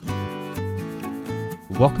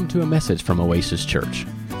Welcome to a message from Oasis Church.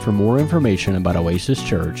 For more information about Oasis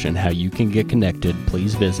Church and how you can get connected,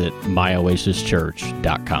 please visit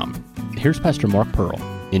myoasischurch.com. Here's Pastor Mark Pearl.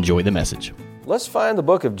 Enjoy the message. Let's find the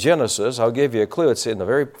book of Genesis. I'll give you a clue. It's in the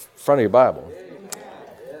very front of your Bible.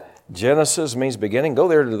 Genesis means beginning. Go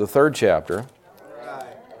there to the 3rd chapter.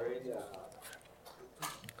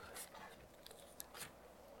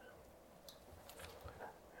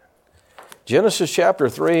 Genesis chapter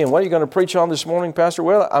 3, and what are you going to preach on this morning, Pastor?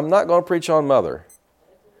 Well, I'm not going to preach on mother.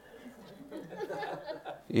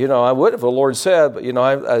 I would if the Lord said, but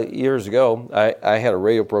years ago, I had a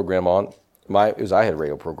radio program on. I had a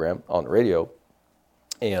radio program on the radio,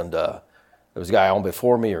 and there was a guy on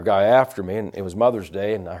before me or a guy after me, and it was Mother's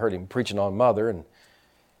Day, and I heard him preaching on mother, and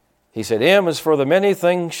he said, M is for the many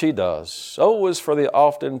things she does. O is for the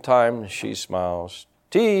oftentimes she smiles.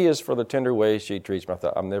 T is for the tender ways she treats me. I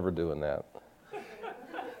thought, I'm never doing that.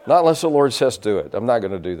 Not unless the Lord says do it. I'm not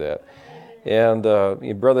going to do that. And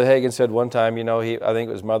Brother Hagin said one time, I think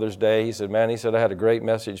it was Mother's Day, he said, I had a great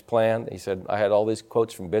message planned. He said, I had all these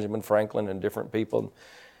quotes from Benjamin Franklin and different people.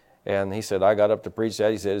 And he said, I got up to preach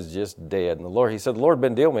that. He said, it's just dead. And the Lord had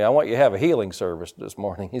been dealing with me. I want you to have a healing service this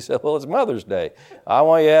morning. He said, well, it's Mother's Day. I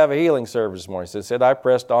want you to have a healing service this morning. He said, I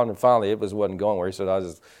pressed on and finally it wasn't going where. He said, I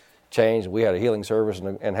just changed. We had a healing service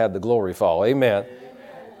and had the glory fall. Amen.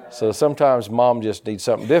 So sometimes mom just needs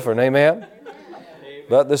something different. Amen.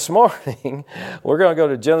 But this morning, we're going to go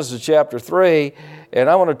to Genesis chapter 3, and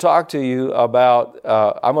I want to talk to you about,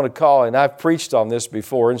 and I've preached on this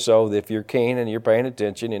before, and so if you're keen and you're paying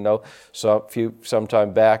attention,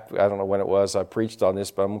 sometime back, I don't know when it was, I preached on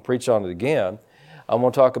this, but I'm going to preach on it again. I'm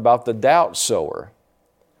going to talk about the doubt sower.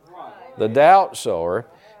 The doubt sower,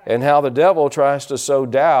 and how the devil tries to sow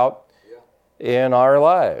doubt in our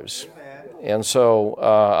lives. And so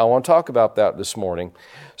I want to talk about that this morning.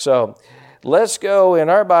 So let's go in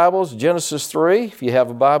our Bibles, Genesis 3, if you have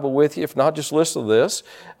a Bible with you. If not, just listen to this.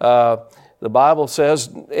 The Bible says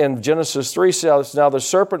in Genesis 3, says, now the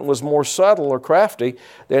serpent was more subtle or crafty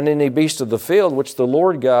than any beast of the field which the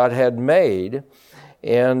Lord God had made.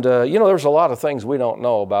 And, there's a lot of things we don't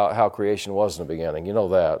know about how creation was in the beginning. You know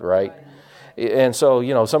that, right? And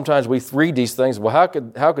so, sometimes we read these things. Well, how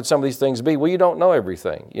could some of these things be? Well, you don't know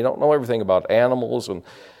everything. You don't know everything about animals and,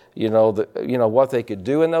 what they could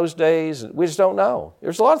do in those days. We just don't know.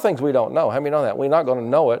 There's a lot of things we don't know. How many know that? We're not going to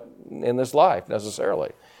know it in this life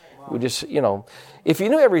necessarily. We just, if you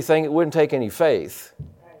knew everything, it wouldn't take any faith,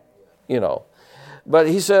 But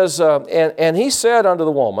he says, and he said unto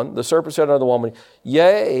the woman, the serpent said unto the woman,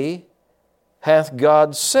 yea, hath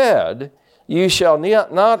God said, you shall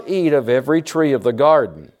not eat of every tree of the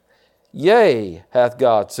garden. Yea, hath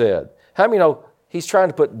God said. How many know he's trying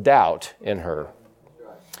to put doubt in her?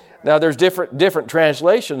 Now, there's different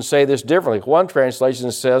translations say this differently. One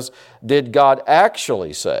translation says, did God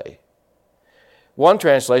actually say? One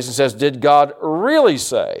translation says, did God really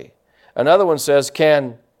say? Another one says,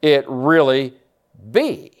 can it really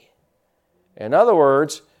be? In other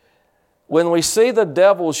words, when we see the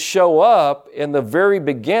devil show up, in the very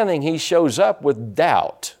beginning, he shows up with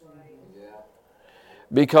doubt.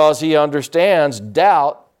 Because he understands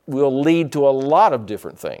doubt will lead to a lot of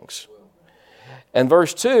different things. And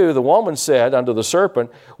verse 2, the woman said unto the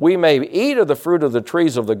serpent, we may eat of the fruit of the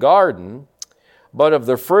trees of the garden, but of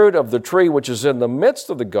the fruit of the tree which is in the midst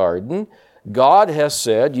of the garden, God has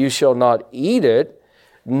said, you shall not eat it,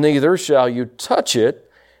 neither shall you touch it,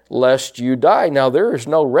 lest you die. Now, there is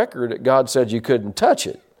no record that God said you couldn't touch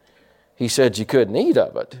it. He said you couldn't eat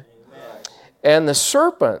of it. Amen. And the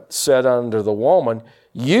serpent said unto the woman,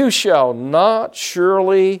 you shall not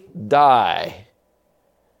surely die.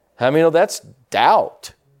 How many know that's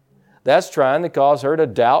doubt? That's trying to cause her to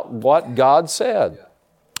doubt what God said.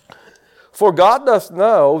 For God doth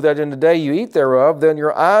know that in the day you eat thereof, then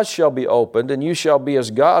your eyes shall be opened, and you shall be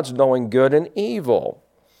as gods, knowing good and evil.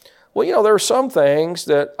 Well, there are some things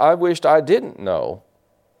that I wished I didn't know.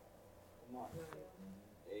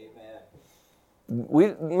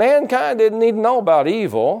 Mankind didn't need to know about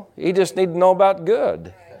evil. He just needed to know about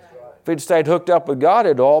good. If he'd stayed hooked up with God,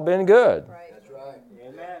 it'd all been good.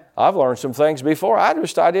 I've learned some things before. I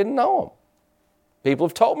didn't know them. People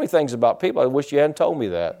have told me things about people. I wish you hadn't told me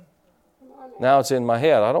that. Now it's in my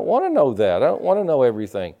head. I don't want to know that. I don't want to know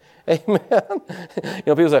everything. Amen.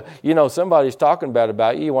 People say, somebody's talking bad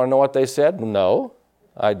about you. You want to know what they said? No,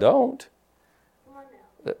 I don't.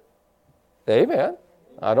 Amen.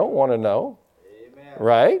 I don't want to know. Amen.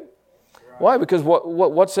 Right? Why? Because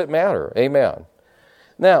what's it matter? Amen.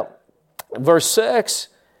 Now, verse 6,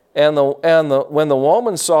 when the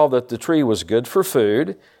woman saw that the tree was good for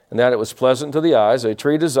food, and that it was pleasant to the eyes, a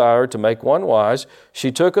tree desired to make one wise.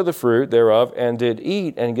 She took of the fruit thereof, and did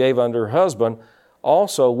eat, and gave unto her husband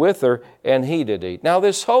also with her, and he did eat. Now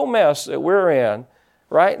this whole mess that we're in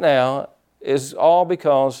right now is all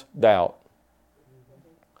because doubt.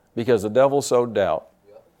 Because the devil sowed doubt.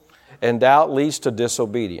 And doubt leads to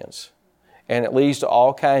disobedience. And it leads to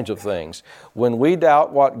all kinds of things. When we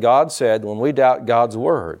doubt what God said, when we doubt God's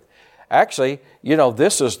Word, actually,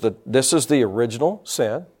 this is the original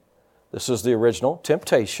sin. This is the original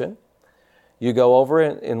temptation. You go over,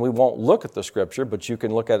 and we won't look at the Scripture, but you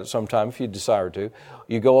can look at it sometime if you desire to.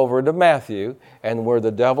 You go over into Matthew, and where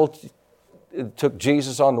the devil took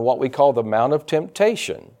Jesus on what we call the Mount of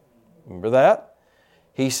Temptation. Remember that?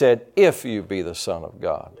 He said, if you be the Son of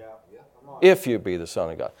God. If you be the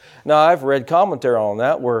Son of God. Now, I've read commentary on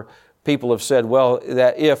that where people have said, well,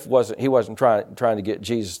 that he wasn't trying to get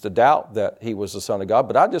Jesus to doubt that he was the Son of God,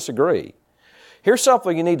 but I disagree. Here's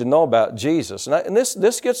something you need to know about Jesus. And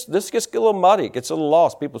this gets a little muddy, it gets a little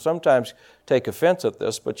lost. People sometimes take offense at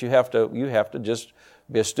this, but you have to just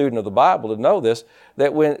be a student of the Bible to know this,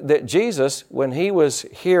 that Jesus, when he was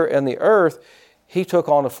here in the earth, he took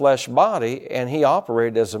on a flesh body and he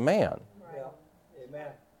operated as a man.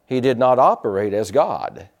 He did not operate as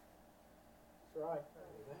God. Right.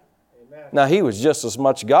 Amen. Now, he was just as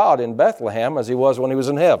much God in Bethlehem as he was when he was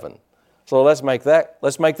in heaven. So let's make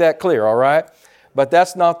that clear, all right? But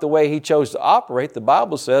that's not the way he chose to operate. The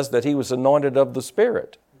Bible says that he was anointed of the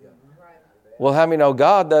Spirit. Yeah. Right. Well, how many know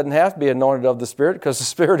God doesn't have to be anointed of the Spirit because the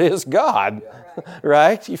Spirit is God,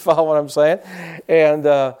 right? You follow what I'm saying? And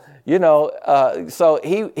so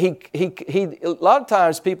he a lot of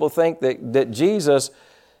times people think that Jesus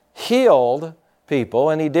healed people,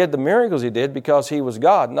 and he did the miracles he did because he was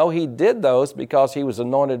God. No, he did those because he was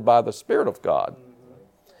anointed by the Spirit of God.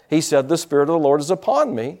 He said, the Spirit of the Lord is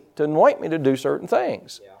upon me to anoint me to do certain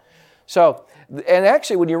things. Yeah. So, and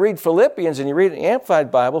actually when you read Philippians and you read the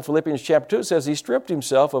Amplified Bible, Philippians chapter 2, it says he stripped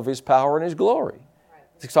himself of his power and his glory. Right.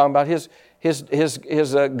 He's talking about his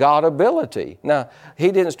God ability. Now,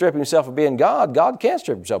 he didn't strip himself of being God. God can't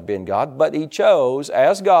strip himself of being God, but he chose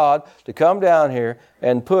as God to come down here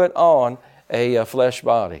and put on a flesh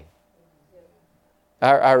body.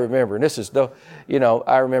 I remember, and this is,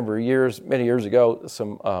 I remember many years ago,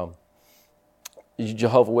 some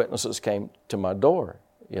Jehovah's Witnesses came to my door,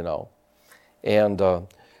 and the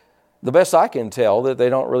best I can tell that they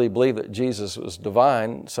don't really believe that Jesus was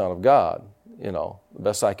divine Son of God. The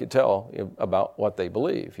best I could tell about what they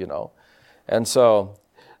believe, And so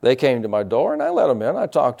they came to my door and I let them in. I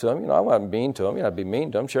talked to them. I wasn't mean to them. I'd be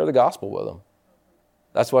mean to them, share the gospel with them.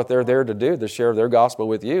 That's what they're there to do, to share their gospel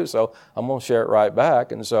with you. So I'm going to share it right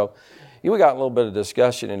back. And so we got a little bit of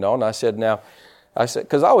discussion, and I said,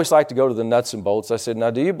 because I always like to go to the nuts and bolts. I said,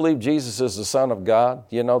 now, do you believe Jesus is the Son of God?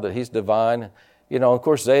 That he's divine? Of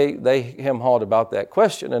course, they hem-hawed about that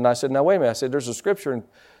question. And I said, now, wait a minute. I said, there's a scripture in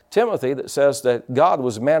Timothy that says that God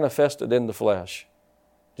was manifested in the flesh.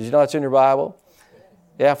 Did you know that's in your Bible?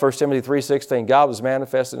 Yeah, 1 Timothy 3:16, God was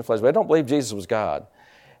manifested in the flesh. But I don't believe Jesus was God.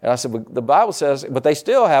 And I said, well, the Bible says, but they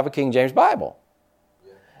still have a King James Bible.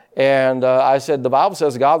 And I said, the Bible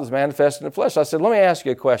says God was manifested in the flesh. I said, let me ask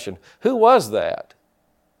you a question. Who was that?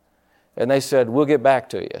 And they said, we'll get back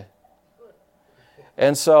to you.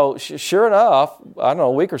 And so, sure enough, I don't know,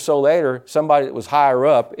 a week or so later, somebody that was higher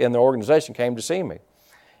up in the organization came to see me.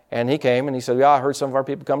 And he came and he said, I heard some of our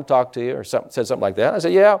people come to talk to you, or said something like that. I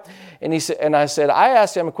said, yeah. And I said, I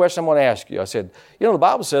asked him a question I'm going to ask you. I said, the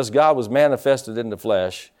Bible says God was manifested in the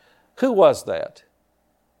flesh. Who was that?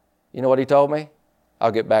 You know what he told me?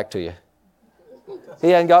 I'll get back to you. He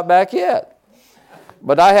hadn't got back yet.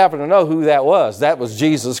 But I happen to know who that was. That was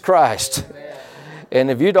Jesus Christ.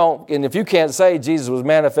 And if you can't say Jesus was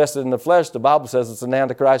manifested in the flesh, the Bible says it's an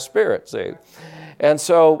Antichrist spirit. See? And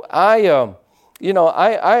so I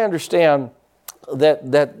understand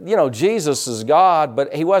that Jesus is God,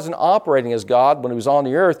 but he wasn't operating as God when he was on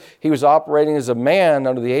the earth. He was operating as a man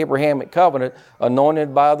under the Abrahamic covenant,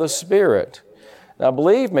 anointed by the Spirit. Now,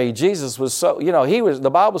 believe me, Jesus was so,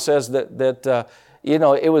 the Bible says that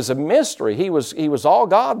it was a mystery. He was all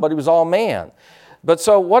God, but he was all man. But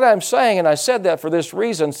so what I'm saying, and I said that for this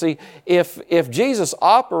reason, see, if Jesus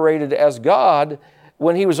operated as God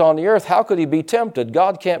when he was on the earth, how could he be tempted?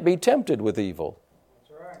 God can't be tempted with evil.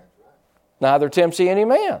 That's right. Neither tempts he any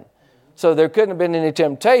man. So there couldn't have been any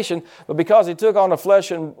temptation, but because he took on a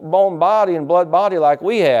flesh and bone body and blood body like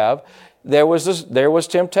we have, there was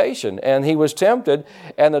temptation. And he was tempted,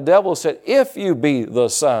 and the devil said, if you be the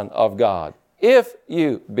Son of God, if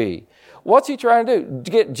you be. What's he trying to do?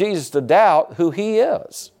 To get Jesus to doubt who he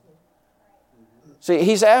is. See,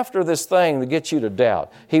 he's after this thing to get you to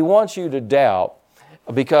doubt. He wants you to doubt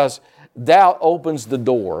because doubt opens the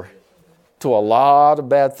door to a lot of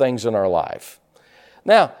bad things in our life.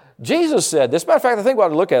 Now, Jesus said this. Matter of fact, I think we ought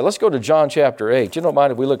to look at it. Let's go to John chapter 8. You don't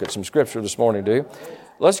mind if we look at some scripture this morning, do you?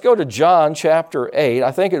 Let's go to John chapter 8.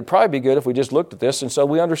 I think it would probably be good if we just looked at this and so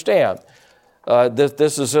we understand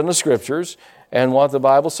this is in the scriptures and what the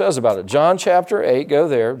Bible says about it. John chapter 8, go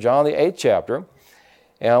there, John the 8th chapter.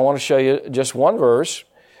 And I want to show you just one verse.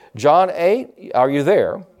 John 8, are you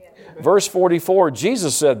there? Verse 44,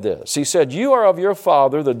 Jesus said this. He said, "You are of your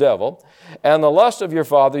father, the devil, and the lust of your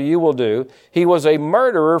father you will do. He was a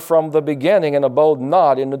murderer from the beginning and abode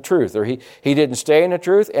not in the truth." Or he didn't stay in the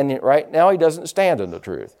truth, and right now he doesn't stand in the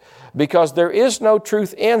truth. Because there is no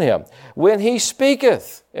truth in him. When he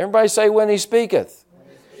speaketh, everybody say, when he speaketh.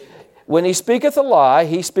 When he speaketh a lie,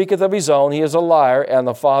 he speaketh of his own. He is a liar and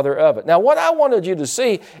the father of it. Now, what I wanted you to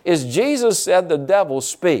see is Jesus said the devil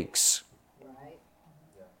speaks.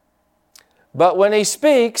 But when he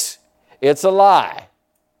speaks, it's a lie.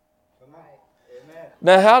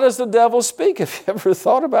 Now, how does the devil speak? Have you ever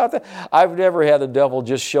thought about that? I've never had the devil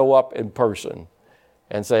just show up in person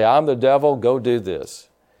and say, "I'm the devil, go do this."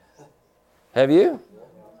 Have you?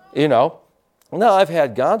 You know. No, I've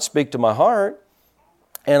had God speak to my heart.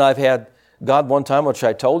 And I've had God one time, which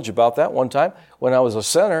I told you about that one time, when I was a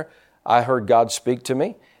sinner, I heard God speak to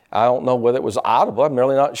me. I don't know whether it was audible. I'm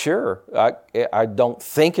really not sure. I don't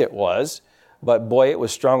think it was. But boy, it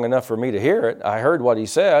was strong enough for me to hear it. I heard what he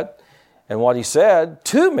said. And what he said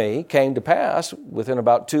to me came to pass within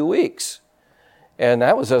about 2 weeks. And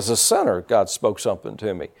that was as a sinner, God spoke something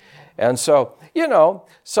to me. And so,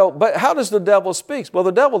 but how does the devil speak? Well,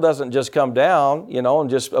 the devil doesn't just come down, and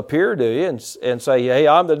just appear to you and say, "Hey,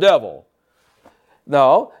 I'm the devil."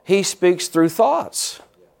 No, he speaks through thoughts.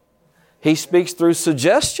 He speaks through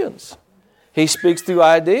suggestions. He speaks through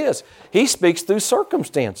ideas. He speaks through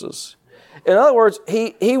circumstances. In other words,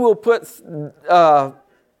 he will put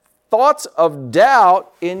thoughts of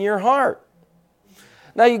doubt in your heart.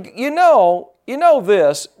 Now, you know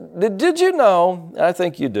this. Did you know, I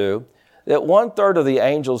think you do, that 1/3 of the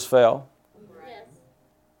angels fell? Yes.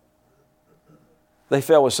 They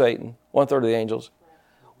fell with Satan, 1/3 of the angels.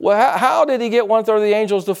 Well, how did he get 1/3 of the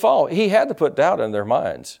angels to fall? He had to put doubt in their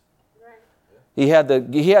minds. He had to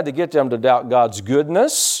get them to doubt God's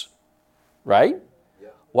goodness, right?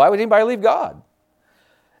 Why would anybody leave God?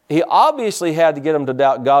 He obviously had to get them to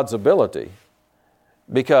doubt God's ability,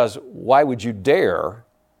 because why would you dare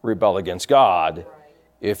rebel against God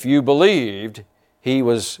if you believed He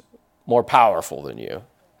was more powerful than you?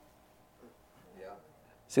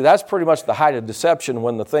 See, that's pretty much the height of deception,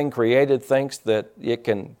 when the thing created thinks that it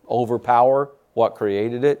can overpower what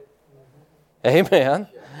created it. Amen.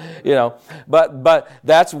 But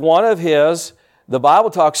that's one of his. The Bible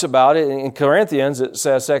talks about it in Corinthians. It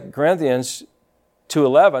says 2 Corinthians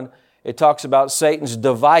 2:11. It talks about Satan's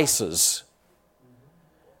devices.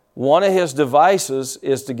 One of his devices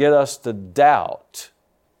is to get us to doubt.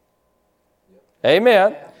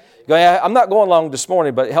 Amen. I'm not going long this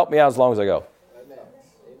morning, but help me out as long as I go.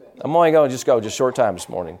 I'm only going to go just short time this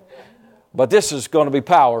morning. But this is going to be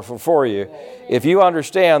powerful for you. If you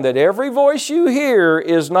understand that every voice you hear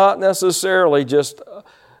is not necessarily just,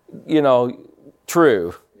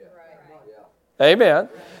 true. Amen.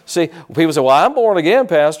 See, people say, "Well, I'm born again,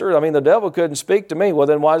 Pastor. I mean, the devil couldn't speak to me." Well,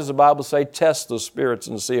 then why does the Bible say, "Test the spirits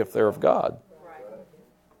and see if they're of God"?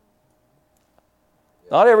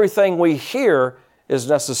 Not everything we hear is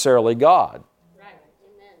necessarily God.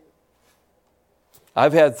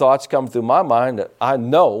 I've had thoughts come through my mind that I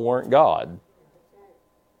know weren't God.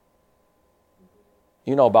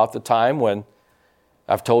 You know about the time when,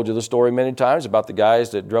 I've told you the story many times about the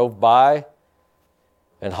guys that drove by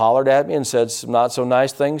and hollered at me and said some not so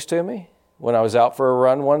nice things to me when I was out for a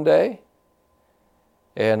run one day.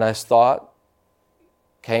 And this thought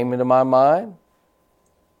came into my mind: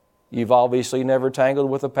 you've obviously never tangled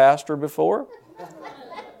with a pastor before.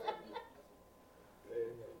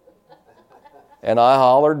 And I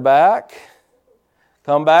hollered back,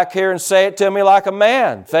 "Come back here and say it to me like a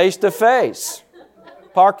man, face to face.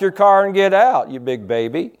 Park your car and get out, you big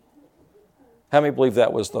baby." How many believe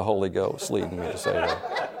that was the Holy Ghost leading me to say that?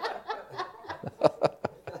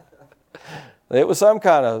 It was some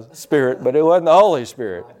kind of spirit, but it wasn't the Holy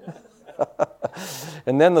Spirit.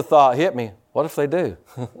 And then the thought hit me, what if they do?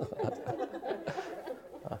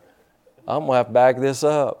 I'm going to have to back this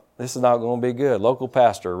up. This is not going to be good. Local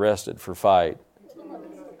pastor arrested for fight.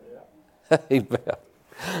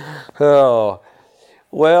 Oh,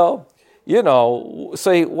 well,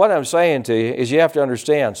 see, what I'm saying to you is you have to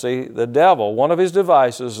understand, see, the devil, one of his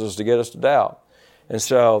devices is to get us to doubt. And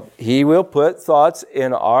so He will put thoughts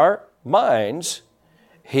in our minds.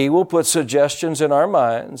 He will put suggestions in our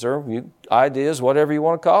minds, or ideas, whatever you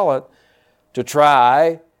want to call it, to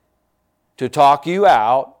try to talk you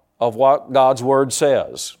out of what God's Word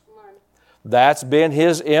says. That's been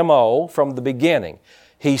His M.O. from the beginning.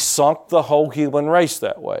 He sunk the whole human race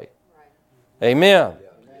that way. Amen.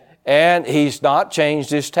 And He's not changed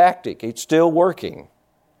His tactic. It's still working.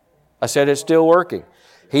 I said it's still working.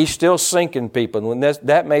 He's still sinking people. And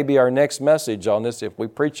that may be our next message on this. If we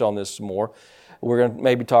preach on this some more, we're going to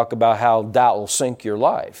maybe talk about how doubt will sink your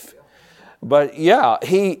life. But yeah,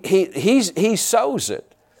 He sows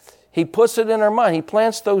it. He puts it in our mind. He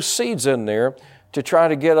plants those seeds in there to try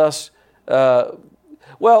to get us... well,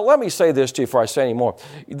 let me say this to you before I say any more.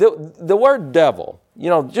 The word devil,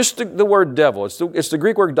 just the word devil, it's the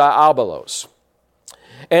Greek word diabolos.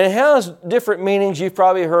 And it has different meanings. You've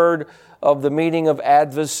probably heard of the meaning of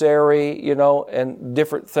adversary, and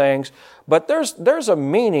different things. But there's a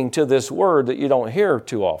meaning to this word that you don't hear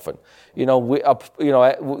too often.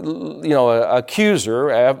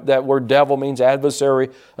 Accuser, that word devil means adversary,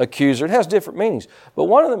 accuser. It has different meanings. But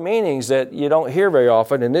one of the meanings that you don't hear very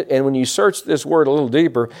often, and when you search this word a little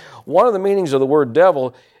deeper, one of the meanings of the word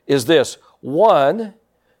devil is this: one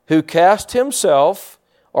who cast himself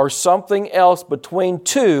or something else between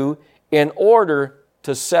two in order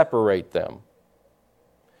to separate them.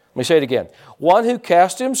 Let me say it again. One who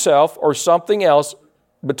cast himself or something else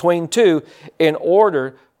between two in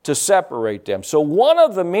order to separate them. So one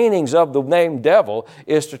of the meanings of the name devil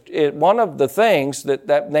is one of the things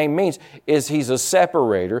that name means is he's a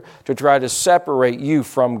separator, to try to separate you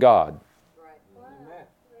from God. Right.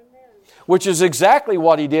 Which is exactly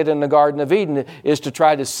what he did in the Garden of Eden, is to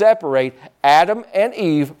try to separate Adam and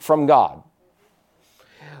Eve from God.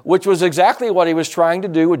 Which was exactly what he was trying to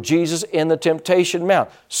do with Jesus in the temptation mount.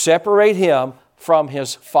 Separate him from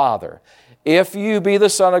his Father. If you be the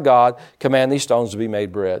Son of God, command these stones to be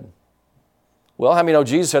made bread. Well, how many know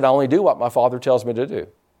Jesus said, I only do what my Father tells me to do?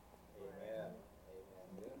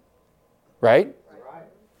 Right?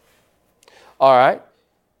 All right.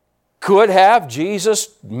 Could have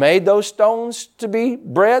Jesus made those stones to be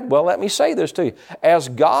bread? Well, let me say this to you. As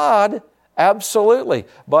God, absolutely.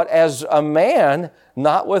 But as a man,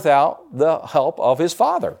 not without the help of his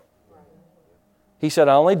Father. He said,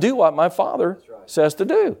 I only do what my Father says to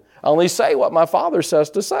do. I only say what my Father says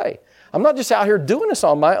to say. I'm not just out here doing this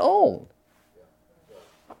on my own.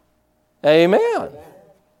 Amen.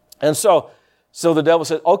 And so the devil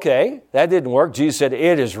said, okay, that didn't work. Jesus said,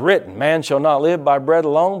 it is written, man shall not live by bread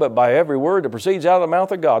alone, but by every word that proceeds out of the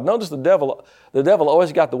mouth of God. Notice the devil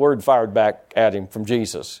always got the word fired back at him from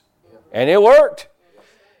Jesus. And it worked.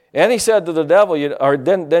 And he said to the devil,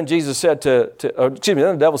 then the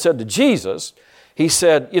devil said to Jesus, he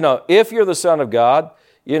said, if you're the Son of God,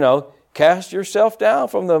 cast yourself down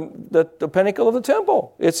from the pinnacle of the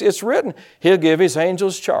temple. It's written. He'll give his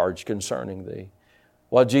angels charge concerning thee.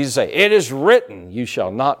 What did Jesus say? It is written, you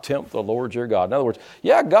shall not tempt the Lord your God. In other words,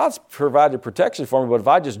 yeah, God's provided protection for me, but if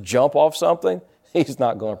I just jump off something, He's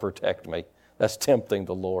not going to protect me. That's tempting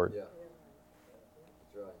the Lord. Yeah.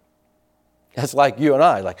 That's right. That's like you and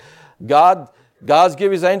I. Like, God's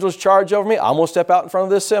give His angels charge over me. I'm going to step out in front of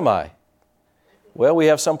this semi. Well, we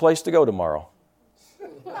have someplace to go tomorrow.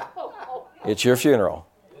 It's your funeral.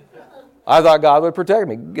 I thought God would protect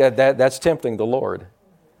me. That's tempting the Lord.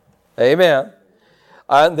 Amen.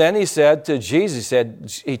 And then he said to Jesus,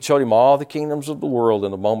 he showed him all the kingdoms of the world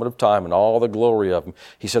in a moment of time and all the glory of them.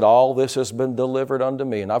 He said, all this has been delivered unto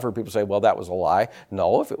me. And I've heard people say, well, that was a lie.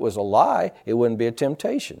 No, if it was a lie, it wouldn't be a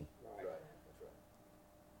temptation.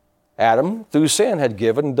 Adam, through sin, had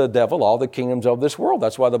given the devil all the kingdoms of this world.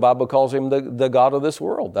 That's why the Bible calls him the God of this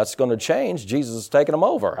world. That's going to change. Jesus has taken them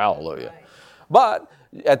over. Hallelujah. But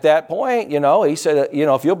at that point, he said,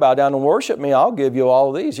 if you'll bow down and worship me, I'll give you all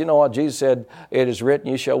of these. You know what? Jesus said, it is written,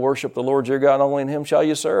 you shall worship the Lord your God, only in Him shall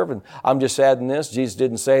you serve. And I'm just adding this. Jesus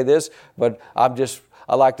didn't say this, but I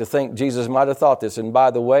like to think Jesus might have thought this. And by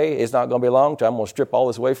the way, it's not going to be long till I'm going to strip all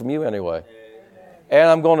this away from you anyway. And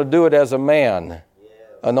I'm going to do it as a man,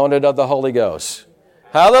 anointed of the Holy Ghost.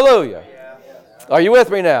 Hallelujah. Are you with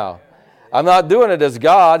me now? I'm not doing it as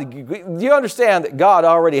God. You understand that God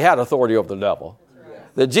already had authority over the devil.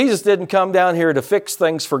 That Jesus didn't come down here to fix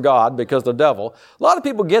things for God because the devil. A lot of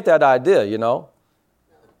people get that idea,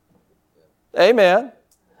 Amen.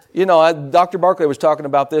 Dr. Barclay was talking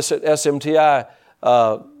about this at SMTI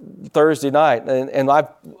Thursday night, and I've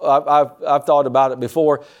thought about it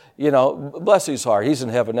before. Bless his heart. He's in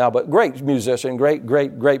heaven now, but great musician,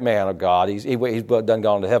 great man of God. He's done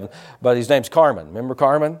gone to heaven. But his name's Carmen. Remember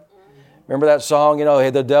Carmen? Remember that song, hey,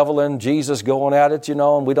 the devil and Jesus going at it,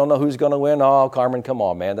 and we don't know who's going to win. Oh, Carmen, come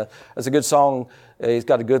on, man. That's a good song. He's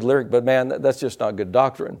got a good lyric, but man, that's just not good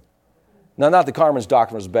doctrine. Now, not that Carmen's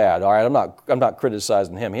doctrine was bad. All right, I'm not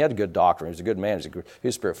criticizing him. He had a good doctrine. He was a good man. He's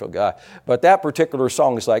a spirit-filled guy. But that particular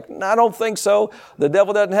song is like, no, I don't think so. The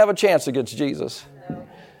devil doesn't have a chance against Jesus. No.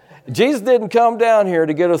 Jesus didn't come down here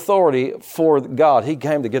to get authority for God. He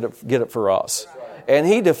came to get it for us. Right. And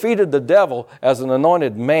he defeated the devil as an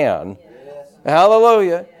anointed man. Yes.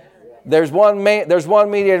 Hallelujah. Yes. There's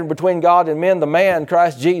one mediator between God and men, the man,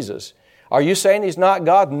 Christ Jesus. Are you saying He's not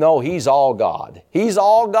God? No, He's all God. He's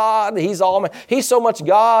all God. He's all man. He's so much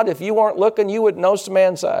God, if you weren't looking, you wouldn't notice the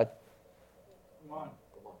man's side. Come on.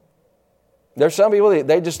 There's some people,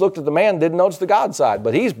 they just looked at the man, didn't notice the God side.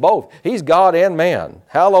 But He's both. He's God and man.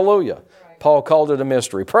 Hallelujah. Right. Paul called it a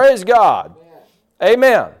mystery. Praise God.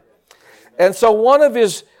 Amen. And so one of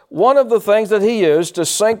the things that He used to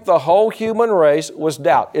sink the whole human race was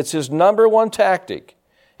doubt. It's His number one tactic.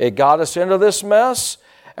 It got us into this mess.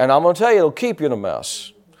 And I'm going to tell you, it'll keep you in a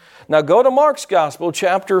mess. Now go to Mark's Gospel,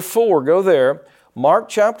 chapter 4. Go there. Mark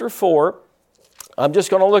chapter 4. I'm just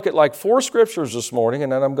going to look at like 4 scriptures this morning,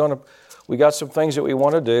 and then we got some things that we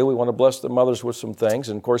want to do. We want to bless the mothers with some things,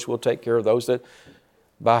 and of course we'll take care of those that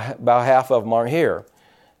about half of them are here.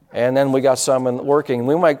 And then we got some working.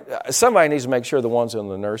 Somebody needs to make sure the ones in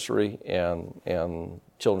the nursery and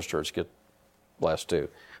children's church get blessed too.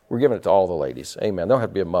 We're giving it to all the ladies. Amen. They don't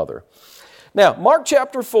have to be a mother. Now, Mark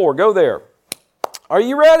chapter 4, go there. Are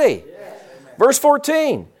you ready? Yes. Verse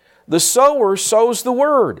 14, the sower sows the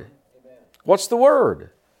word. Amen. What's the word?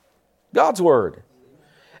 God's word.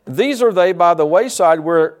 These are they by the wayside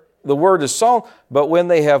where the word is sown, but when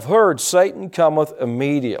they have heard, Satan cometh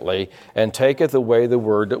immediately and taketh away the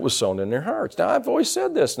word that was sown in their hearts. Now, I've always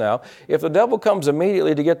said this now. If the devil comes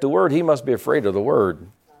immediately to get the word, he must be afraid of the word.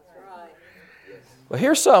 That's right. Well,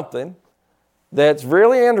 here's something that's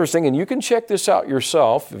really interesting, and you can check this out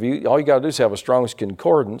yourself. All you got to do is have a Strong's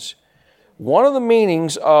Concordance. One of the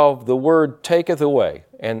meanings of the word taketh away,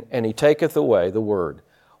 and he taketh away the word.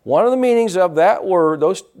 One of the meanings of that word,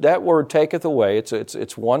 that word taketh away,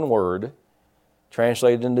 it's one word,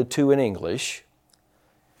 translated into 2 in English.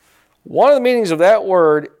 One of the meanings of that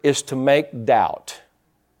word is to make doubt.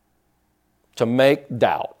 To make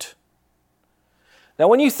doubt. Now,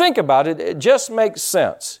 when you think about it, it just makes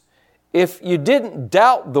sense. If you didn't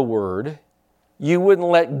doubt the word, you wouldn't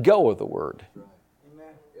let go of the word. Amen.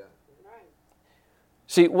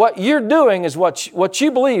 See, what you're doing is what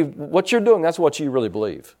you believe. What you're doing, that's what you really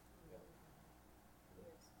believe.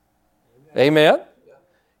 Amen?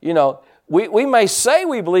 We may say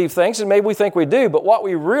we believe things, and maybe we think we do, but what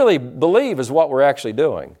we really believe is what we're actually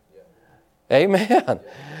doing. Amen.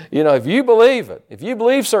 If you believe it, if you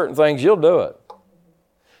believe certain things, you'll do it.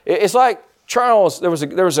 It's like Charles, he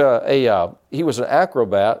was an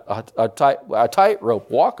acrobat, a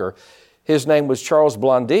tightrope walker. His name was Charles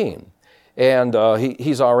Blondin, and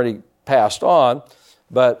he's already passed on,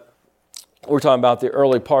 but we're talking about the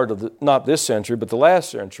early part of not this century, but the last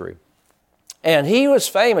century. And he was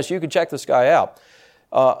famous. You can check this guy out,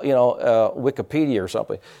 Wikipedia or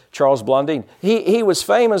something. Charles Blondin. He was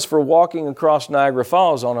famous for walking across Niagara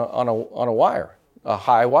Falls on a wire, a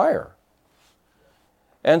high wire.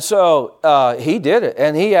 And so he did it.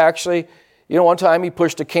 And he actually, one time he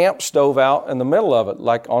pushed a camp stove out in the middle of it,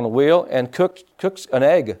 like on a wheel, and cooked an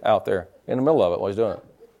egg out there in the middle of it while he's doing it.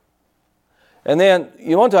 And then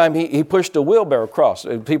one time he pushed a wheelbarrow across.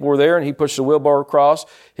 People were there, and he pushed the wheelbarrow across.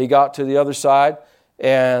 He got to the other side,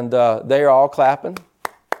 and they are all clapping.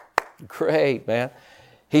 Great, man.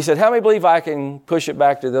 He said, how many believe I can push it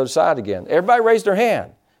back to the other side again? Everybody raised their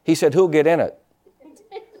hand. He said, who'll get in it?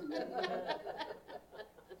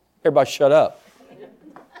 Everybody shut up.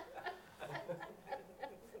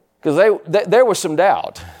 Because there was some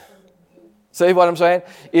doubt. See what I'm saying?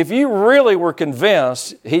 If you really were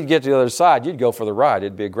convinced he'd get to the other side, you'd go for the ride.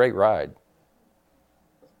 It'd be a great ride.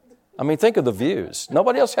 I mean, think of the views.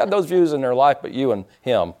 Nobody else had those views in their life but you and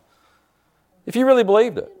him. If you really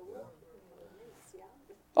believed it.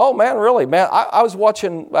 Oh, man, really, man. I was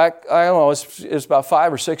watching back, I don't know, it was about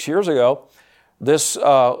 5 or 6 years ago, this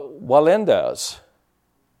Walendez.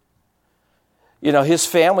 His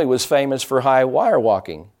family was famous for high wire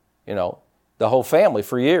walking, the whole family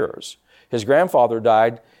for years. His grandfather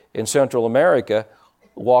died in Central America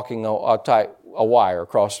walking a wire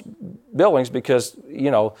across buildings because,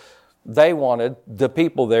 they wanted, the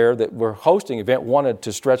people there that were hosting the event wanted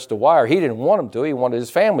to stretch the wire. He didn't want them to. He wanted his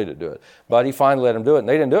family to do it. But he finally let them do it, and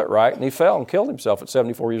they didn't do it right, and he fell and killed himself at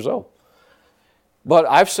 74 years old. But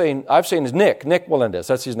I've seen Nick Melendez,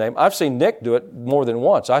 that's his name. I've seen Nick do it more than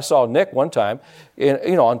once. I saw Nick one time,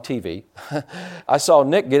 on TV. I saw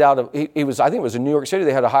Nick get out of, I think it was in New York City,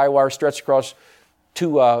 they had a high wire stretched across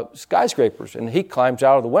two skyscrapers, and he climbs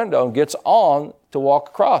out of the window and gets on to walk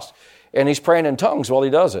across. And he's praying in tongues while he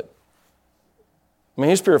does it. I mean,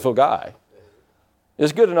 he's a spiritual guy.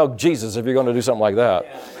 It's good to know Jesus if you're going to do something like that.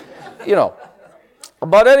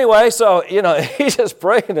 But anyway, so, he's just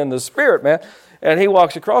praying in the Spirit, man. And he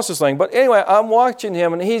walks across this thing. But anyway, I'm watching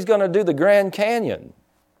him, and he's going to do the Grand Canyon.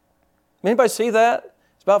 Anybody see that?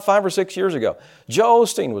 It's about 5 or 6 years ago. Joel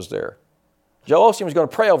Osteen was there. Joel Osteen was going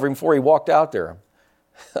to pray over him before he walked out there.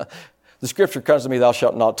 The scripture comes to me, thou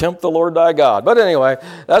shalt not tempt the Lord thy God. But anyway,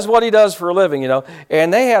 that's what he does for a living,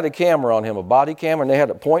 And they had a camera on him, a body camera, and they had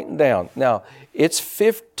it pointing down. Now, it's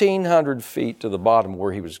 1,500 feet to the bottom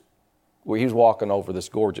where he was walking over this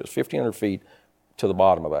gorge. It's 1,500 feet to the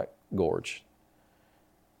bottom of that gorge.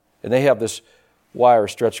 And they have this wire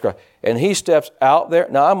stretched across. And he steps out there.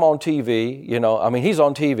 Now, I'm on TV, he's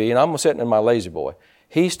on TV, and I'm sitting in my lazy boy.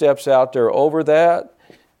 He steps out there over that,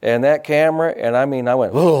 and that camera, and I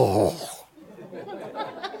went, oh.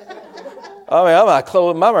 I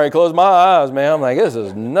closed my eyes, man. I'm like, this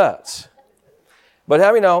is nuts. But how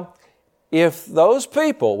many know, if those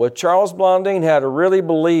people with Charles Blondin had really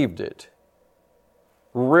believed it,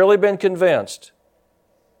 really been convinced,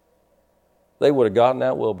 they would have gotten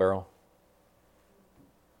that wheelbarrow.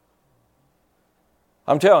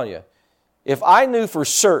 I'm telling you, if I knew for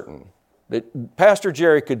certain that Pastor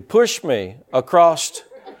Jerry could push me across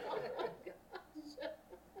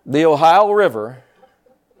the Ohio River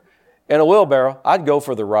in a wheelbarrow, I'd go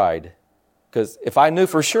for the ride. Because if I knew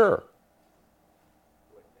for sure.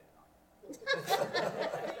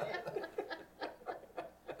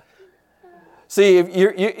 See, if you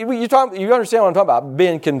understand what I'm talking about,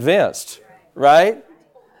 being convinced, right?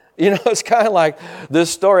 It's kind of like this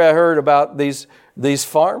story I heard about these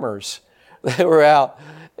farmers. They were out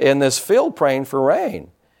in this field praying for rain.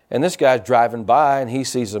 And this guy's driving by, and he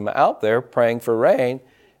sees them out there praying for rain.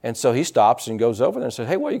 And so he stops and goes over there and says,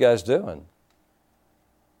 hey, what are you guys doing?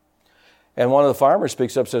 And one of the farmers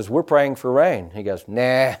speaks up and says, we're praying for rain. He goes,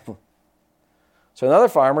 nah. So another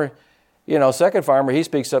farmer, second farmer, he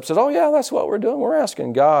speaks up and says, oh, yeah, that's what we're doing. We're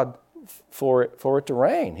asking God for it to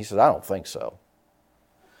rain. He says, I don't think so.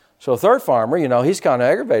 So a third farmer, he's kind of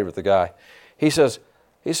aggravated with the guy. He says,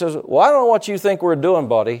 well, I don't know what you think we're doing,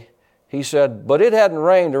 buddy. He said, but it hadn't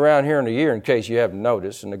rained around here in a year, in case you haven't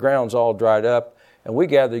noticed, and the ground's all dried up, and we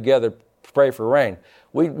gather together to pray for rain.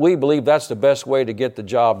 We believe that's the best way to get the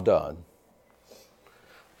job done.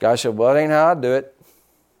 Guy said, well, that ain't how I do it.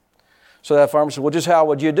 So that farmer said, well, just how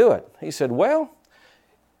would you do it? He said, well,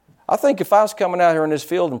 I think if I was coming out here in this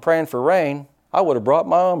field and praying for rain, I would have brought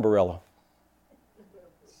my umbrella.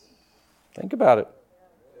 Think about it.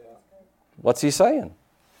 What's he saying?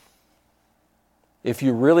 If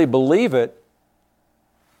you really believe it,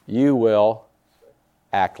 you will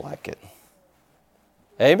act like it.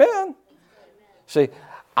 Amen. See,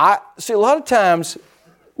 a lot of times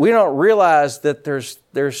we don't realize that there's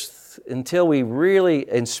until we really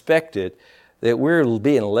inspect it, that we're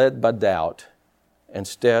being led by doubt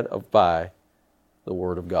instead of by the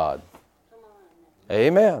Word of God.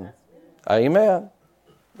 Amen. Amen.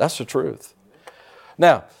 That's the truth.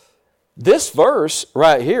 Now, this verse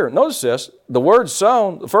right here, notice this, the word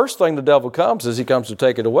sown, the first thing the devil comes is he comes to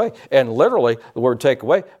take it away. And literally, the word take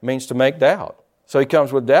away means to make doubt. So he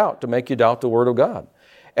comes with doubt to make you doubt the Word of God.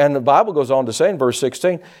 And the Bible goes on to say in verse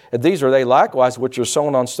 16, these are they likewise which are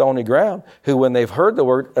sown on stony ground, who when they've heard the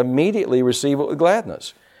word immediately receive it with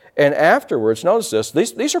gladness. And afterwards, notice this,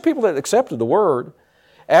 these are people that accepted the word.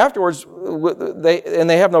 Afterwards,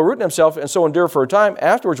 they have no root in themselves, and so endure for a time.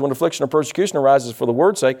 Afterwards, when affliction or persecution arises for the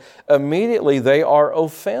word's sake, immediately they are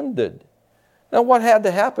offended. Now, what had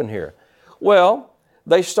to happen here? Well,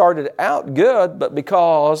 they started out good, but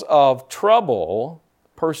because of trouble,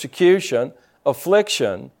 persecution,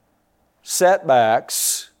 affliction,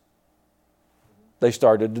 setbacks, they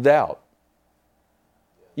started to doubt.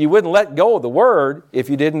 You wouldn't let go of the word if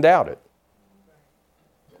you didn't doubt it.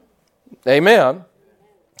 Amen.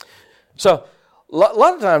 So, a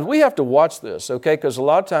lot of times we have to watch this, okay? Because a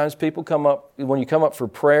lot of times people come up, when you come up for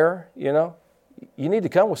prayer, you need to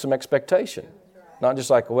come with some expectation. Not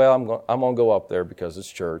just like, well, I'm going to go up there because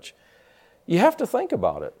it's church. You have to think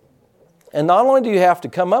about it. And not only do you have to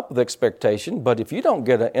come up with expectation, but if you don't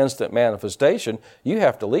get an instant manifestation, you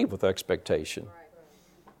have to leave with expectation.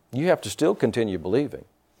 You have to still continue believing.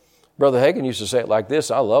 Brother Hagin used to say it like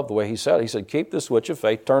this. I love the way he said it. He said, keep the switch of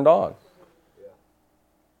faith turned on.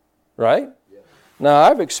 Right? Now,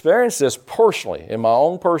 I've experienced this personally in my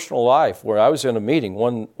own personal life, where I was in a meeting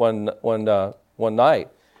one night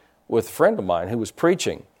with a friend of mine who was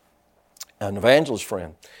preaching, an evangelist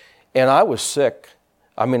friend, and I was sick.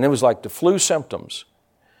 I mean, it was like the flu symptoms.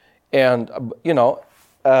 And,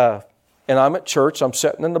 and I'm at church, I'm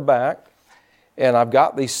sitting in the back, and I've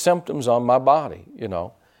got these symptoms on my body,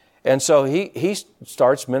 And so he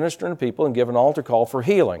starts ministering to people and giving an altar call for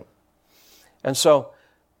healing. And so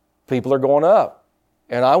people are going up.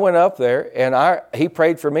 And I went up there, and he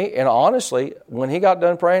prayed for me. And honestly, when he got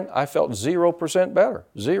done praying, I felt 0% better.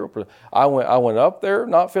 0%. I went up there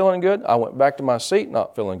not feeling good. I went back to my seat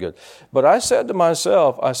not feeling good. But I said to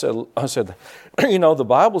myself, I said, the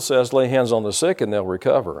Bible says, lay hands on the sick and they'll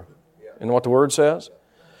recover. You know what the Word says?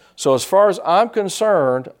 So as far as I'm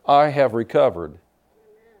concerned, I have recovered.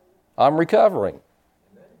 I'm recovering.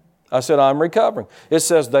 I said, I'm recovering. It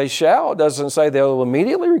says they shall. It doesn't say they'll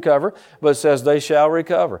immediately recover, but it says they shall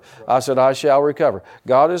recover. I said, I shall recover.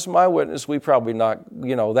 God is my witness. We probably not,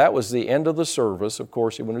 that was the end of the service. Of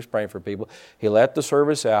course, when he was praying for people, he let the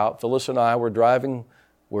service out. Phyllis and I were driving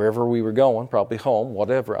wherever we were going, probably home,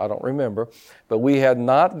 whatever, I don't remember. But we had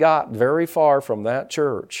not got very far from that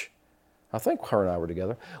church. I think her and I were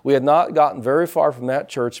together. We had not gotten very far from that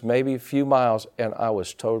church, maybe a few miles, and I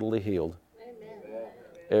was totally healed.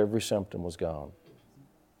 Every symptom was gone.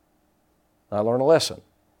 I learned a lesson.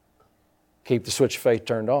 Keep the switch of faith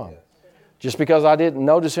turned on. Just because I didn't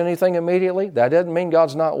notice anything immediately, that doesn't mean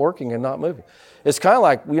God's not working and not moving. It's kind of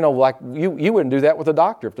like, you wouldn't do that with a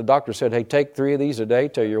doctor. If the doctor said, hey, take 3 of these a day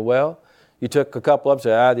till you're well, you took a couple of them,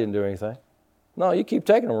 said, I didn't do anything. No, you keep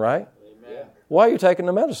taking them, right? Amen. Why are you taking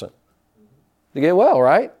the medicine? To get well,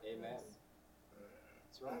 right? Amen.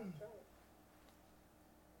 That's right.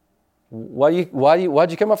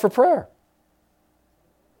 Why'd you come up for prayer?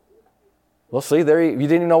 Well, see, there you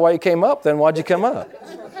didn't even know why you came up. Then why'd you come up?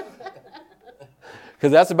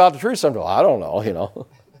 Because that's about the truth. Sometimes I don't know.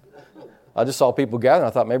 I just saw people gathering.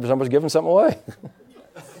 I thought maybe somebody's giving something away.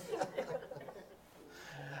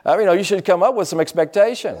 You should come up with some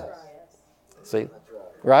expectation. See,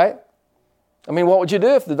 right? What would you do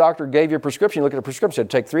if the doctor gave you a prescription? You look at the prescription,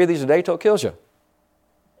 said, take 3 of these a day till it kills you.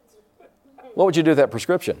 What would you do with that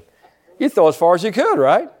prescription? You'd throw as far as you could,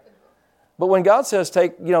 right? But when God says,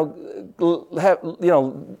 call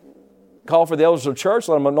for the elders of the church,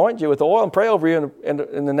 let them anoint you with oil and pray over you in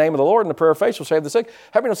the name of the Lord, and the prayer of faith will save the sick.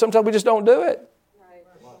 Sometimes we just don't do it. Right.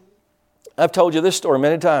 I've told you this story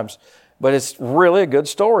many times, but it's really a good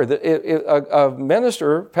story.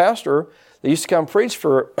 A pastor that used to come preach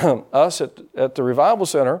for us at the Revival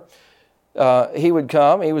Center, he would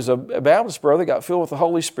come. He was a Baptist brother, got filled with the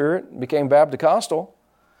Holy Spirit, became Baptist-Costal.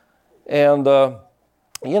 And,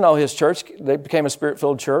 his church, they became a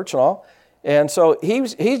Spirit-filled church and all. And so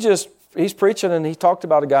he's preaching, and he talked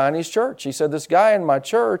about a guy in his church. He said, this guy in my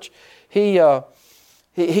church, he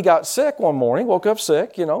got sick one morning, woke up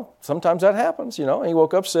sick, sometimes that happens, he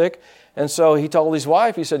woke up sick. And so he told his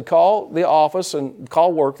wife, he said, call the office and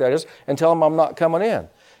call work, that is, and tell them I'm not coming in.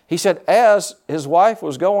 He said, as his wife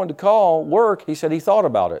was going to call work, he said he thought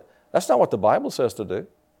about it. That's not what the Bible says to do.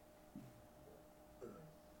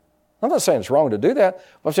 I'm not saying it's wrong to do that,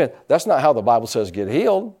 but I'm saying that's not how the Bible says get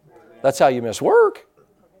healed. That's how you miss work.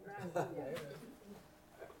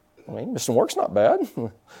 Missing work's not bad.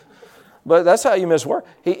 But that's how you miss work.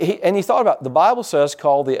 He thought about it. The Bible says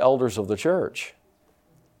call the elders of the church.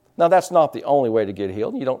 Now, that's not the only way to get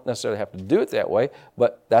healed. You don't necessarily have to do it that way,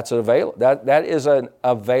 but that is an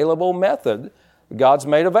available method God's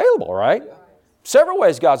made available, right? Several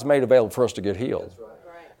ways God's made available for us to get healed.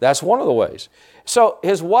 That's one of the ways. So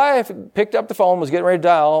his wife picked up the phone, was getting ready to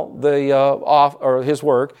dial his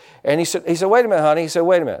work, and he said, wait a minute, honey. He said,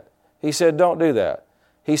 wait a minute. He said, don't do that.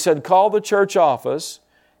 He said, call the church office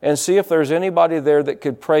and see if there's anybody there that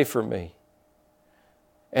could pray for me.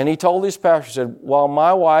 And he told his pastor, he said, while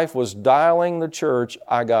my wife was dialing the church,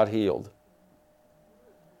 I got healed.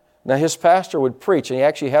 Now his pastor would preach, and he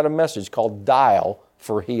actually had a message called Dial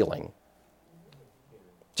for Healing.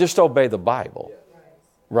 Just obey the Bible.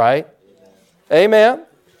 Right? Amen?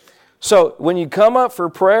 So when you come up for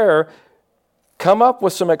prayer, come up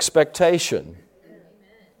with some expectation.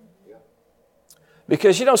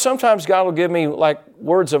 Because, sometimes God will give me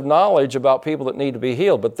words of knowledge about people that need to be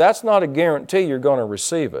healed, but that's not a guarantee you're going to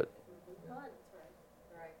receive it.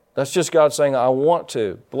 That's just God saying, I want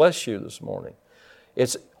to bless you this morning.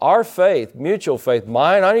 It's our faith, mutual faith.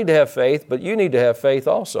 Mine, I need to have faith, but you need to have faith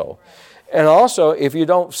also. And also, if you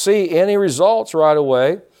don't see any results right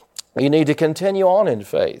away, you need to continue on in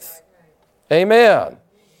faith. Amen.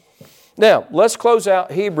 Now, let's close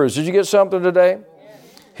out Hebrews. Did you get something today?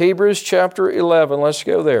 Hebrews chapter 11. Let's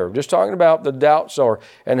go there. Just talking about the doubt sower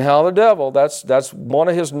and how the devil, that's one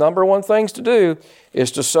of his number one things to do,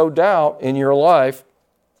 is to sow doubt in your life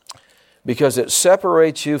because it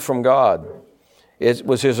separates you from God. It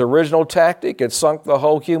was his original tactic. It sunk the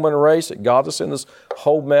whole human race. It got us in this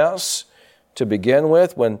whole mess to begin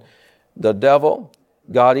with when the devil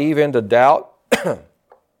got Eve into doubt.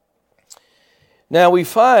 Now we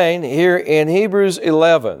find here in Hebrews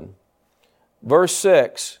 11, verse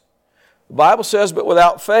 6, the Bible says, but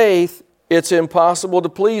without faith, it's impossible to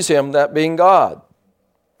please him, that being God.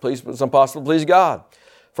 It's impossible to please God.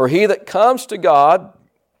 For he that comes to God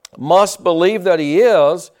must believe that he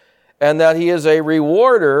is, and that he is a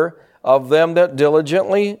rewarder of them that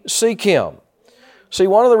diligently seek him. See,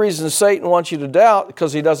 one of the reasons Satan wants you to doubt is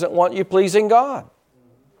because he doesn't want you pleasing God.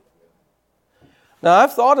 Now,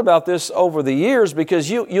 I've thought about this over the years because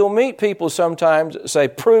you'll meet people sometimes say,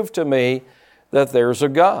 prove to me that there's a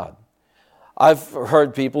God. I've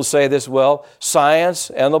heard people say this, well,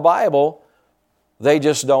 science and the Bible, they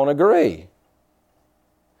just don't agree.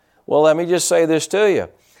 Well, let me just say this to you.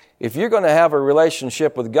 If you're going to have a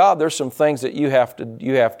relationship with God, there's some things that you have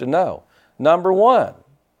to know. Number one,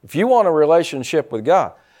 if you want a relationship with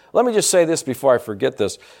God, let me just say this before I forget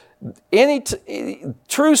this.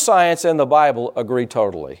 True science and the Bible agree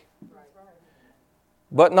totally.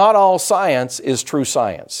 But not all science is true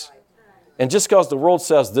science. And just because the world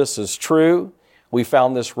says this is true, we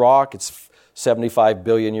found this rock, it's 75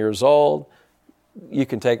 billion years old, you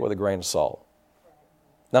can take it with a grain of salt.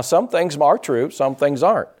 Now, some things are true, some things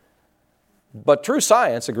aren't. But true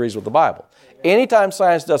science agrees with the Bible. Anytime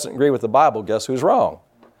science doesn't agree with the Bible, guess who's wrong?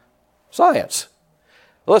 Science.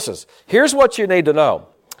 Listen, here's what you need to know.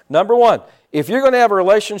 Number one, if you're going to have a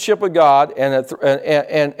relationship with God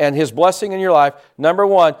and His blessing in your life, number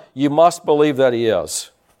one, you must believe that He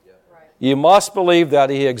is. You must believe that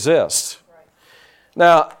He exists.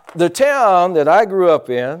 Now, the town that I grew up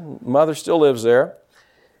in, mother still lives there,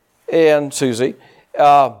 and Susie,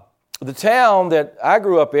 the town that I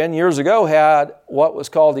grew up in years ago had what was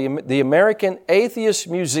called the American Atheist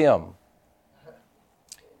Museum.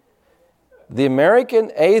 The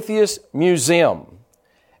American Atheist Museum.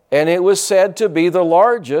 And it was said to be the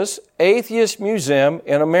largest atheist museum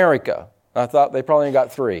in America. I thought they probably only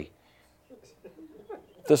got 3.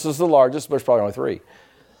 This is the largest, but there's probably only 3.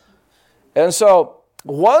 And so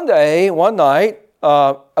one night,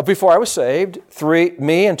 before I was saved,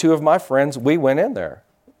 me and 2 of my friends, we went in there.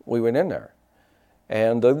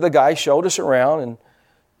 And the guy showed us around, and,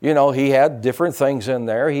 you know, he had different things in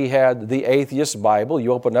there. He had the Atheist Bible.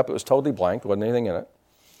 You opened up, it was totally blank. There wasn't anything in it.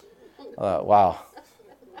 Wow.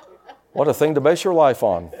 What a thing to base your life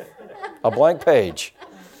on. A blank page.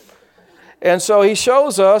 And so he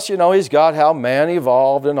shows us, you know, he's got how man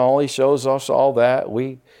evolved and all. He shows us all that.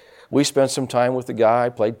 We spent some time with the guy,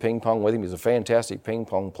 played ping pong with him. He's a fantastic ping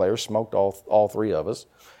pong player, smoked all 3 of us.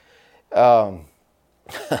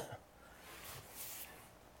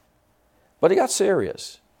 But he got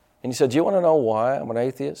serious. And he said, do you want to know why I'm an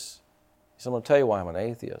atheist? He said, I'm going to tell you why I'm an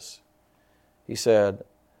atheist. He said,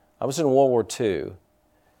 I was in World War II,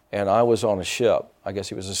 and I was on a ship. I guess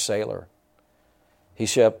he was a sailor.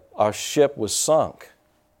 Our ship was sunk.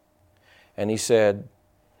 And he said,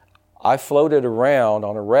 I floated around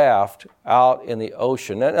on a raft out in the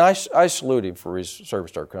ocean. And I salute him for his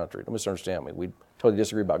service to our country. Don't misunderstand me. We totally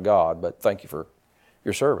disagree about God, but thank you for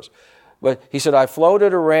your service. But he said, I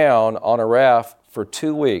floated around on a raft for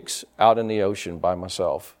 2 weeks out in the ocean by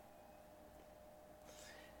myself.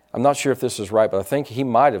 I'm not sure if this is right, but I think he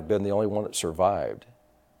might have been the only one that survived.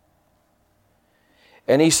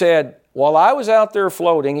 And he said, while I was out there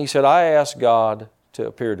floating, he said, I asked God to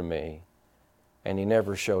appear to me, and He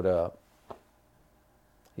never showed up.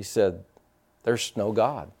 He said, there's no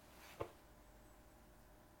God.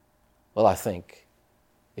 Well, I think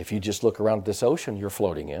if you just look around this ocean you're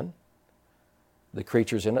floating in, the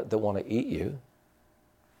creatures in it that want to eat you,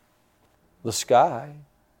 the sky,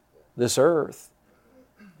 this earth,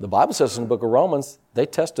 the Bible says in the book of Romans, they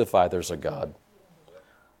testify there's a God.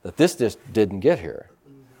 That this just didn't get here.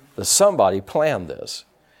 That somebody planned this.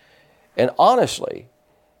 And honestly,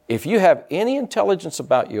 if you have any intelligence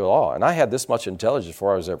about you at all, and I had this much intelligence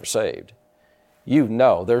before I was ever saved, you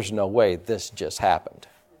know there's no way this just happened.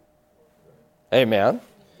 Amen?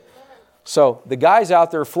 So the guy's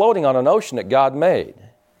out there floating on an ocean that God made.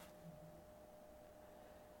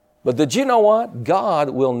 But did you know what? God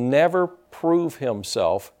will never prove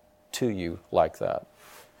Himself to you like that.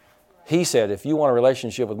 He said, if you want a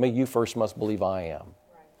relationship with me, you first must believe I am.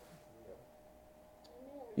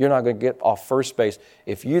 You're not going to get off first base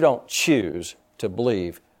if you don't choose to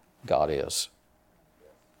believe God is.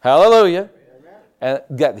 Hallelujah. And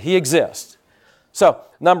that He exists. So,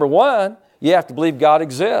 number one, you have to believe God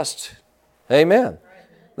exists. Amen.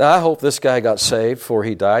 Now, I hope this guy got saved before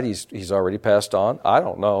he died. He's already passed on. I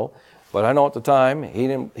don't know. But I know at the time he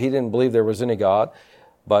didn't believe there was any God.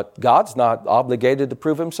 But God's not obligated to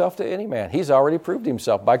prove Himself to any man. He's already proved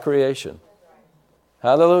Himself by creation.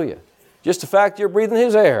 Hallelujah. Just the fact you're breathing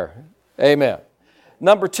His air. Amen.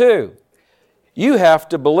 Number two, you have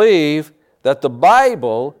to believe that the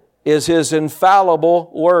Bible is His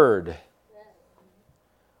infallible Word.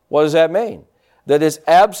 What does that mean? That it's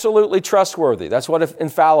absolutely trustworthy. That's what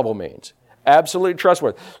infallible means. Absolutely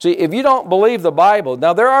trustworthy. See, if you don't believe the Bible,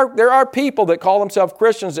 now there are people that call themselves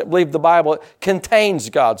Christians that believe the Bible contains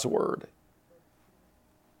God's Word.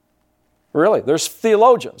 Really, there's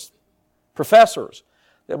theologians, professors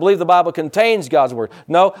that believe the Bible contains God's Word.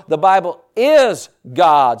 No, the Bible is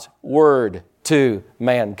God's Word to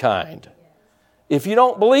mankind. If you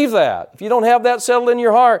don't believe that, if you don't have that settled in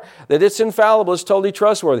your heart, that it's infallible, it's totally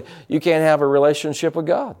trustworthy, you can't have a relationship with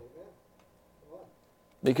God.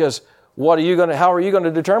 Because how are you going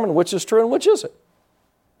to determine which is true and which isn't?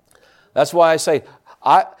 That's why I say,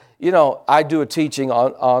 I do a teaching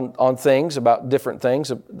on things, about different things,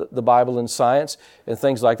 the Bible and science and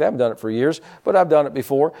things like that. I've done it for years, but I've done it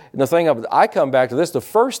before. And the thing I come back to this, the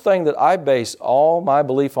first thing that I base all my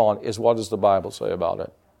belief on is what does the Bible say about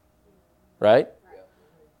it? Right?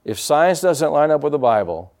 If science doesn't line up with the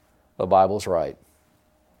Bible's right.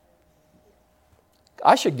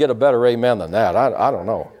 I should get a better amen than that. I don't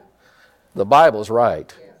know. The Bible's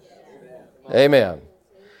right. Amen.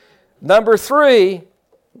 Number three,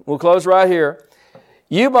 we'll close right here.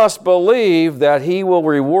 You must believe that He will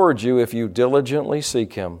reward you if you diligently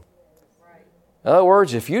seek Him. In other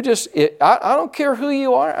words, if you I don't care who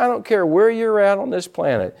you are, I don't care where you're at on this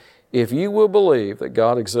planet, if you will believe that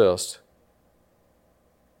God exists,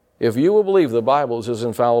 if you will believe the Bible is His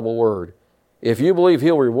infallible Word, if you believe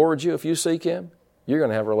He'll reward you if you seek Him, you're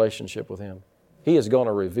going to have a relationship with Him. He is going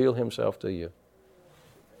to reveal Himself to you.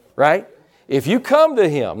 Right? If you come to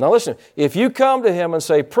Him, now listen, if you come to Him and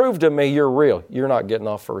say, prove to me you're real, you're not getting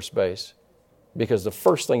off first base. Because the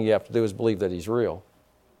first thing you have to do is believe that He's real.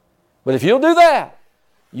 But if you'll do that,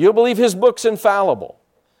 you'll believe His book's infallible,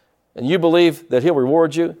 and you believe that He'll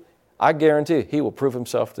reward you, I guarantee you, He will prove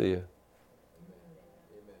Himself to you.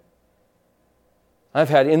 I've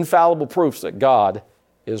had infallible proofs that God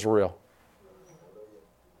is real.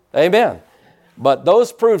 Amen. But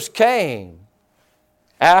those proofs came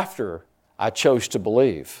after I chose to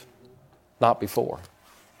believe, not before.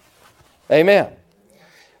 Amen.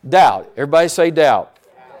 Doubt. Everybody say doubt.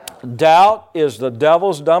 Doubt is the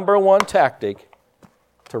devil's number one tactic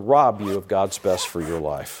to rob you of God's best for your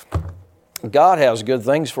life. God has good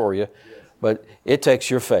things for you, but it takes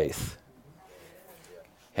your faith.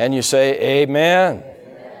 And you say, amen.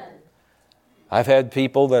 I've had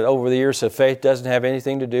people that over the years said faith doesn't have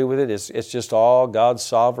anything to do with it. It's just all God's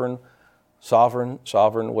sovereign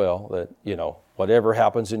will. That, whatever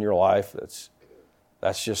happens in your life,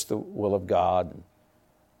 that's just the will of God.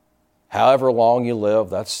 However long you live,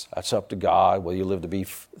 that's up to God. Whether you live to be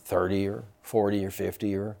 30 or 40 or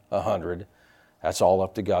 50 or 100, that's all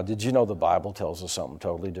up to God. Did you know the Bible tells us something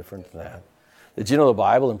totally different than that? Did you know the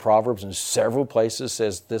Bible in Proverbs in several places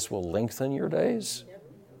says this will lengthen your days?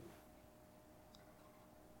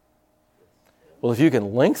 Well, if you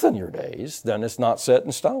can lengthen your days, then it's not set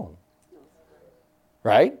in stone.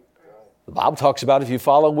 Right? The Bible talks about if you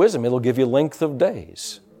follow wisdom, it'll give you length of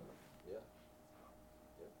days.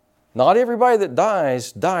 Not everybody that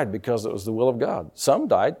died because it was the will of God. Some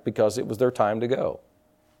died because it was their time to go.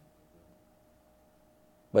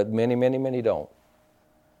 But many, many, many don't.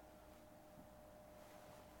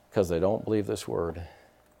 Because they don't believe this Word.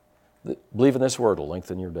 Believing this Word will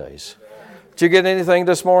lengthen your days. Did you get anything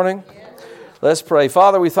this morning? Let's pray.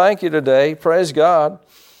 Father, we thank You today. Praise God.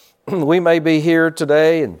 We may be here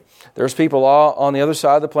today, and there's people all on the other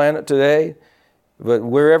side of the planet today, but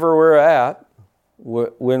wherever we're at,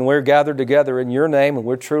 when we're gathered together in Your name, and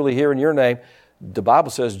we're truly here in Your name, the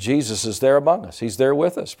Bible says Jesus is there among us. He's there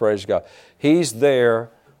with us, praise God. He's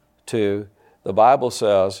there the Bible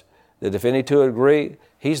says that if any two agree,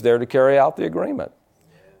 He's there to carry out the agreement.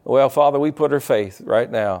 Well, Father, we put our faith right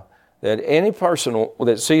now that any person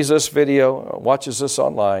that sees this video, or watches this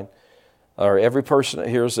online, or every person that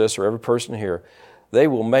hears this, or every person here, they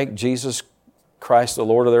will make Jesus Christ the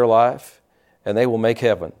Lord of their life, and they will make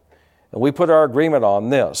heaven. And we put our agreement on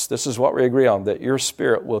this. This is what we agree on, that Your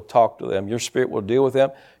Spirit will talk to them. Your Spirit will deal with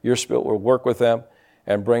them. Your Spirit will work with them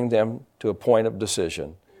and bring them to a point of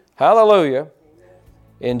decision. Hallelujah.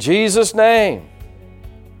 In Jesus' name.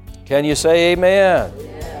 Can you say amen?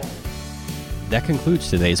 That concludes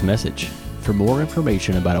today's message. For more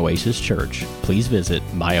information about Oasis Church, please visit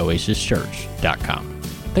myoasischurch.com.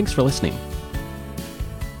 Thanks for listening.